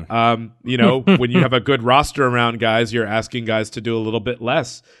 oh man, when you have a good roster around guys, you're asking guys to do a little bit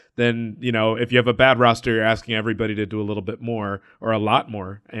less than, if you have a bad roster, you're asking everybody to do a little bit more or a lot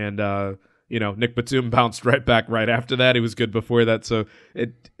more. And, Nick Batum bounced right back right after that. He was good before that. So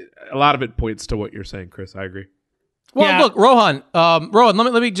a lot of it points to what you're saying, Chris. I agree. Well, look, Rohan,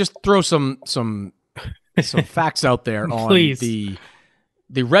 let me just throw some facts out there on the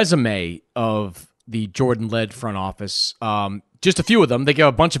resume of the Jordan-led front office. Just a few of them. They gave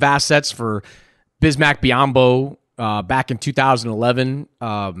a bunch of assets for Bismack Biyombo back in 2011.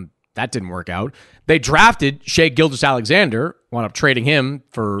 That didn't work out. They drafted Shai Gilgeous-Alexander, wound up trading him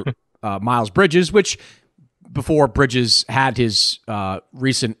for Miles Bridges, which before Bridges had his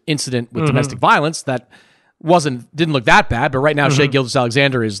recent incident with domestic violence, that didn't look that bad. But right now, Shai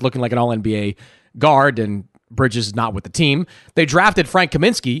Gilgeous-Alexander is looking like an All-NBA guard, and Bridges is not with the team. They drafted Frank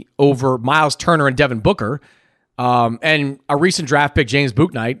Kaminsky over Miles Turner and Devin Booker, and a recent draft pick, James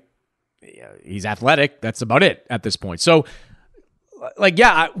Bouknight. He's athletic. That's about it at this point. So,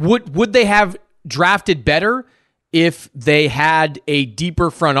 would they have drafted better if they had a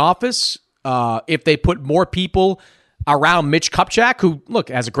deeper front office? If they put more people around Mitch Kupchak, who, look,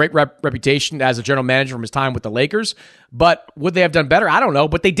 has a great reputation as a general manager from his time with the Lakers, but would they have done better? I don't know,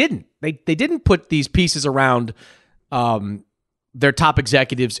 but they didn't. They didn't put these pieces around their top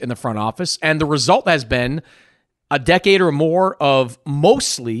executives in the front office, and the result has been a decade or more of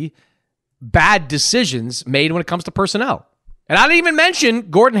mostly bad decisions made when it comes to personnel. And I didn't even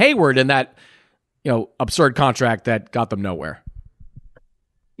mention Gordon Hayward in that, absurd contract that got them nowhere.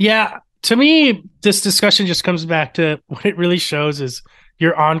 Yeah, to me, this discussion just comes back to what it really shows is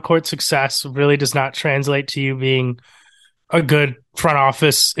your on-court success really does not translate to you being a good front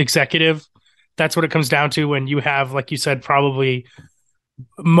office executive. That's what it comes down to when you have, like you said, probably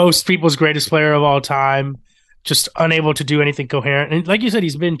most people's greatest player of all time, just unable to do anything coherent. And like you said,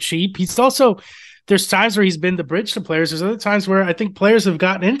 he's been cheap. He's also, there's times where he's been the bridge to players. There's other times where I think players have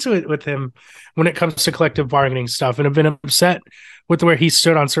gotten into it with him when it comes to collective bargaining stuff and have been upset with where he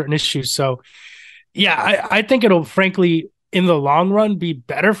stood on certain issues. So yeah, I think it'll frankly, in the long run, be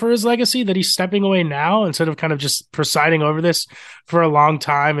better for his legacy that he's stepping away now instead of kind of just presiding over this for a long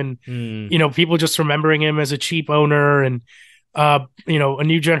time. And, people just remembering him as a cheap owner and, a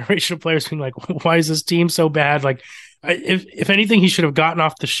new generation of players being like, why is this team so bad? Like, if anything, he should have gotten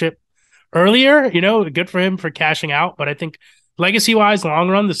off the ship earlier, good for him for cashing out. But I think legacy wise, long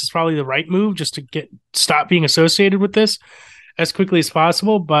run, this is probably the right move just to stop being associated with this as quickly as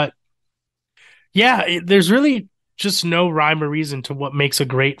possible. But yeah, there's really just no rhyme or reason to what makes a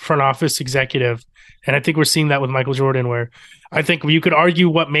great front office executive. And I think we're seeing that with Michael Jordan, where I think you could argue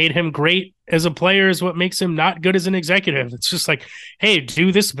what made him great as a player is what makes him not good as an executive. It's just like, hey,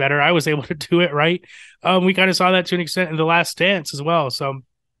 do this better. I was able to do it right. We kind of saw that to an extent in The Last Dance as well. So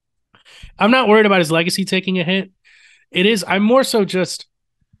I'm not worried about his legacy taking a hit. I'm more so just,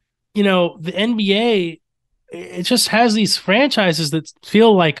 the NBA, it just has these franchises that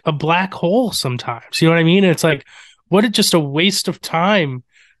feel like a black hole sometimes. You know what I mean? And it's like, what just a waste of time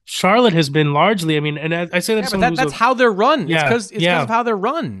Charlotte has been largely. I mean, and I say that, that's how they're run. Yeah, it's because of how they're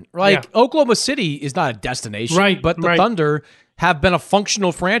run. Like Oklahoma City is not a destination, right? But the Thunder have been a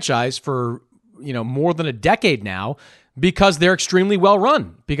functional franchise for more than a decade now because they're extremely well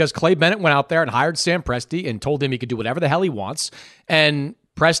run. Because Clay Bennett went out there and hired Sam Presti and told him he could do whatever the hell he wants, and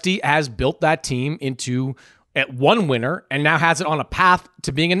Presti has built that team into at one winner and now has it on a path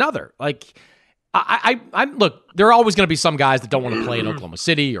to being another. Like, I'm look, there are always going to be some guys that don't want to play in Oklahoma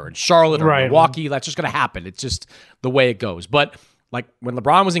City or in Charlotte or Milwaukee. That's just going to happen. It's just the way it goes. But like when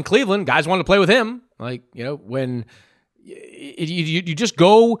LeBron was in Cleveland, guys wanted to play with him. Like, when you just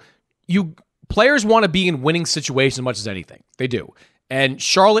go, players want to be in winning situations as much as anything. They do. And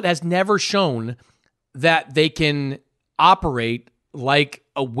Charlotte has never shown that they can operate like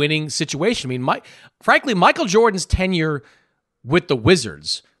a winning situation. I mean, frankly, Michael Jordan's tenure with the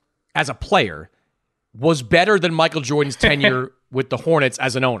Wizards as a player was better than Michael Jordan's tenure with the Hornets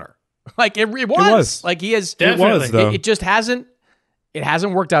as an owner. Like it was. Like he has. It was though. It just hasn't. It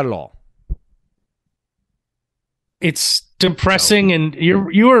hasn't worked out at all. It's depressing, and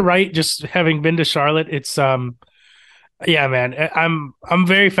you were right. Just having been to Charlotte, it's yeah, man. I'm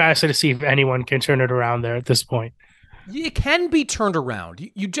very fascinated to see if anyone can turn it around there at this point. It can be turned around.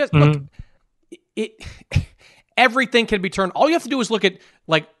 You just look. Everything can be turned. All you have to do is look at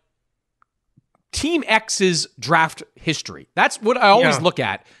like Team X's draft history. That's what I always look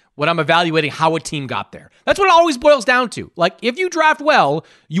at when I'm evaluating how a team got there. That's what it always boils down to. Like, if you draft well,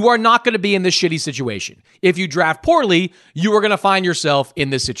 you are not going to be in this shitty situation. If you draft poorly, you are going to find yourself in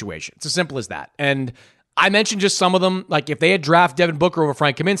this situation. It's as simple as that. And I mentioned just some of them. Like, if they had drafted Devin Booker over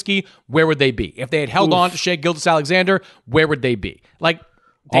Frank Kaminsky, where would they be? If they had held on to Shai Gilgeous-Alexander, where would they be? Like,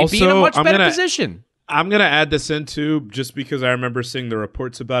 they'd be in a much better position. I'm going to add this in, too, just because I remember seeing the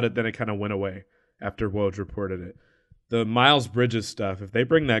reports about it, then it kind of went away after Woj reported it. The Miles Bridges stuff, if they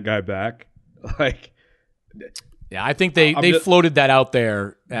bring that guy back, like... Yeah, I think they floated that out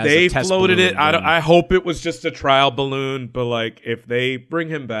there as a test floated balloon. it. I hope it was just a trial balloon, but like if they bring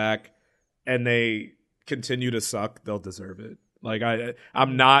him back and they continue to suck, they'll deserve it. Like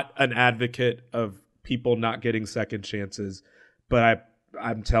I'm not an advocate of people not getting second chances, but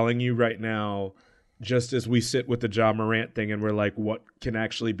I'm telling you right now, just as we sit with the Ja Morant thing and we're like, what can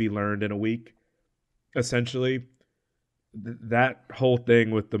actually be learned in a week? Essentially, that whole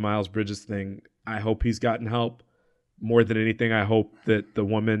thing with the Miles Bridges thing, I hope he's gotten help. More than anything, I hope that the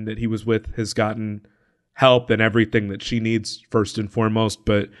woman that he was with has gotten help and everything that she needs first and foremost.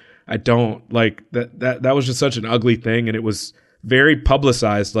 But I don't like that was just such an ugly thing. And it was very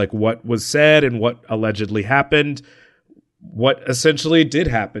publicized, like what was said and what allegedly happened, what essentially did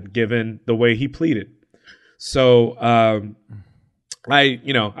happen given the way he pleaded. So I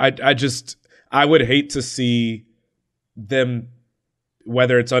would hate to see them,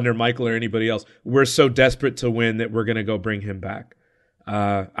 whether it's under Michael or anybody else, we're so desperate to win that we're going to go bring him back.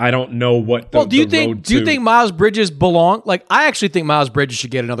 I don't know what do you think Miles Bridges belong? Like, I actually think Miles Bridges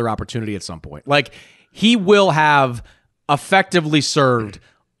should get another opportunity at some point. Like, he will have effectively served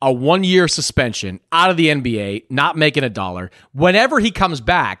a 1-year suspension out of the NBA, not making $1. Whenever he comes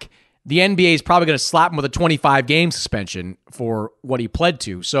back, the NBA is probably going to slap him with a 25-game suspension for what he pled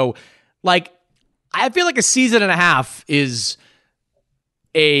to. So, like, I feel like a season and a half is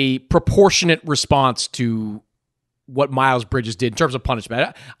a proportionate response to what Miles Bridges did in terms of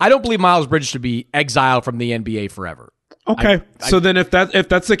punishment. I don't believe Miles Bridges should be exiled from the NBA forever. Okay. So then if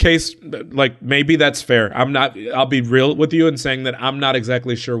that's the case, like maybe that's fair. I'll be real with you in saying that I'm not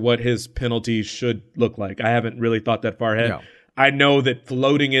exactly sure what his penalty should look like. I haven't really thought that far ahead. No. I know that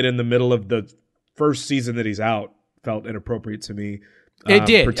floating it in the middle of the first season that he's out felt inappropriate to me. It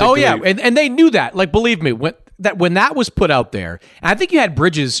did. Oh yeah. And they knew that. Like, believe me, when that was put out there, and I think you had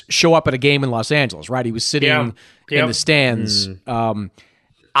Bridges show up at a game in Los Angeles, right? He was sitting in the stands.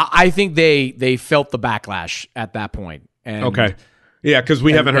 I think they felt the backlash at that point. And okay. Yeah, because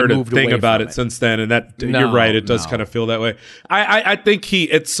we haven't heard a thing about it since then, and you're right, it does kind of feel that way. I think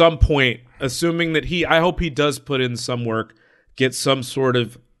he, at some point, assuming that I hope he does put in some work, get some sort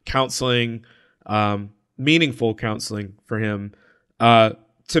of counseling, meaningful counseling for him.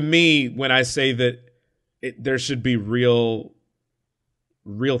 To me, when I say that there should be real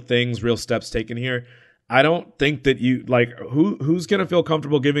things, real steps taken here. I don't think that who's going to feel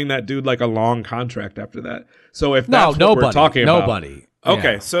comfortable giving that dude like a long contract after that? So if that's what we're talking about. Nobody.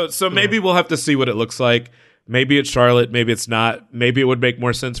 Okay, so maybe we'll have to see what it looks like. Maybe it's Charlotte, maybe it's not. Maybe it would make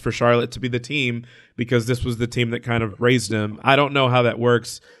more sense for Charlotte to be the team because this was the team that kind of raised him. I don't know how that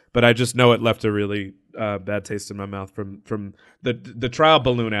works, but I just know it left a really bad taste in my mouth from the trial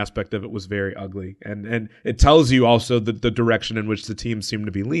balloon aspect of it was very ugly. And it tells you also the direction in which the team seemed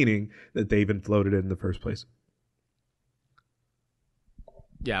to be leaning that they even floated in the first place.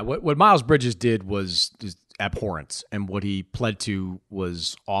 Yeah, what Miles Bridges did was just abhorrent, and what he pled to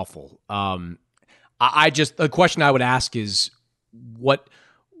was awful. The question I would ask is what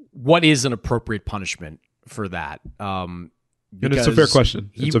is an appropriate punishment for that? And it's a fair question.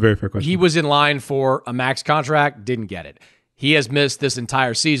 It's a very fair question. He was in line for a max contract, didn't get it. He has missed this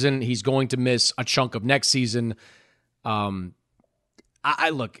entire season. He's going to miss a chunk of next season. I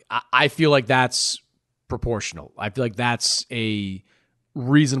feel like that's proportional. I feel like that's a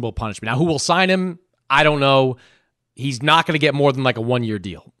reasonable punishment. Now, who will sign him? I don't know. He's not going to get more than like a 1-year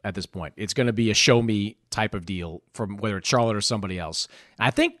deal at this point. It's going to be a show me type of deal from whether it's Charlotte or somebody else. And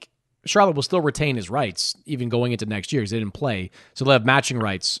I think Charlotte will still retain his rights even going into next year because they didn't play. So they'll have matching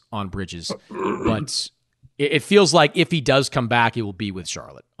rights on Bridges. But it feels like if he does come back, it will be with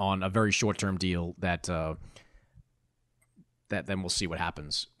Charlotte on a very short-term deal that then we'll see what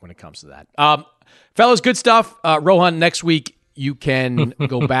happens when it comes to that. Fellas, good stuff. Rohan, next week you can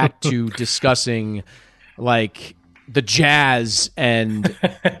go back to discussing like the Jazz and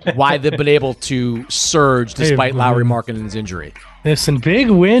why they've been able to surge despite Lauri Markkanen's injury. Listen, big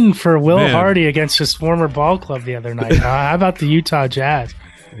win for Will Hardy against his former ball club the other night. How about the Utah Jazz?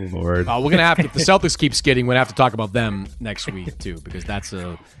 Lord. We're going to have to, if the Celtics keep skidding, we're going to have to talk about them next week too, because that's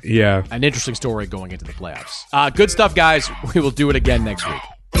an interesting story going into the playoffs. Good stuff, guys. We will do it again next week.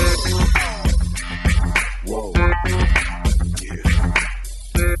 Whoa.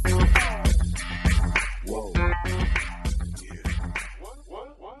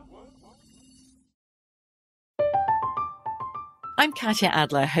 I'm Katya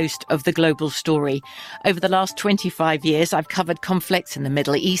Adler, host of The Global Story. Over the last 25 years, I've covered conflicts in the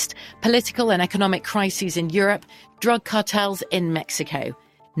Middle East, political and economic crises in Europe, drug cartels in Mexico.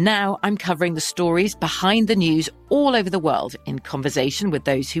 Now I'm covering the stories behind the news all over the world in conversation with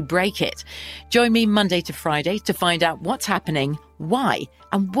those who break it. Join me Monday to Friday to find out what's happening, why,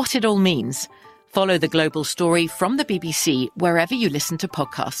 and what it all means. Follow The Global Story from the BBC wherever you listen to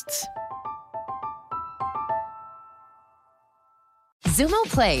podcasts. Zumo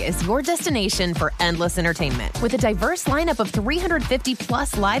Play is your destination for endless entertainment. With a diverse lineup of 350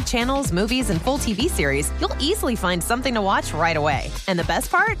 plus live channels, movies, and full TV series, you'll easily find something to watch right away. And the best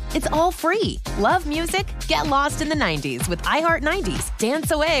part? It's all free. Love music? Get lost in the 90s with iHeart 90s,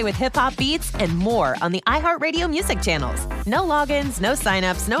 dance away with hip-hop beats, and more on the iHeartRadio music channels. No logins, no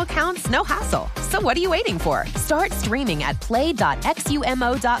signups, no accounts, no hassle. So what are you waiting for? Start streaming at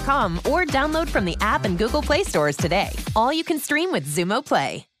play.xumo.com or download from the app and Google Play stores today. All you can stream with Zumo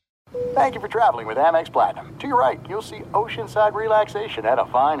Play. Thank you for traveling with Amex Platinum. To your right, you'll see oceanside relaxation at a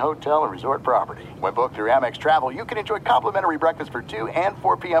fine hotel and resort property. When booked through Amex Travel, you can enjoy complimentary breakfast for 2 and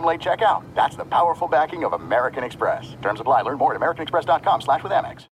 4 p.m. late checkout. That's the powerful backing of American Express. Terms apply. Learn more at americanexpress.com/withAmex.